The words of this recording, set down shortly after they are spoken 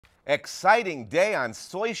Exciting day on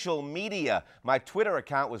social media. My Twitter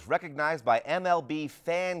account was recognized by MLB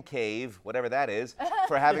Fan Cave, whatever that is,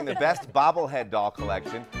 for having the best bobblehead doll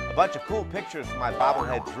collection. A bunch of cool pictures from my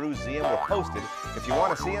bobblehead Drewsium were posted. If you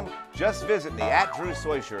want to see them, just visit me at Drew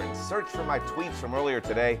Soichial and search for my tweets from earlier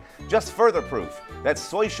today. Just further proof that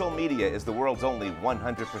social media is the world's only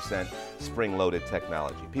 100% spring-loaded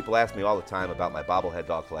technology. People ask me all the time about my bobblehead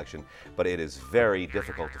doll collection, but it is very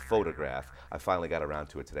difficult to photograph. I finally got around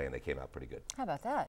to it today and they came out pretty good. How about that?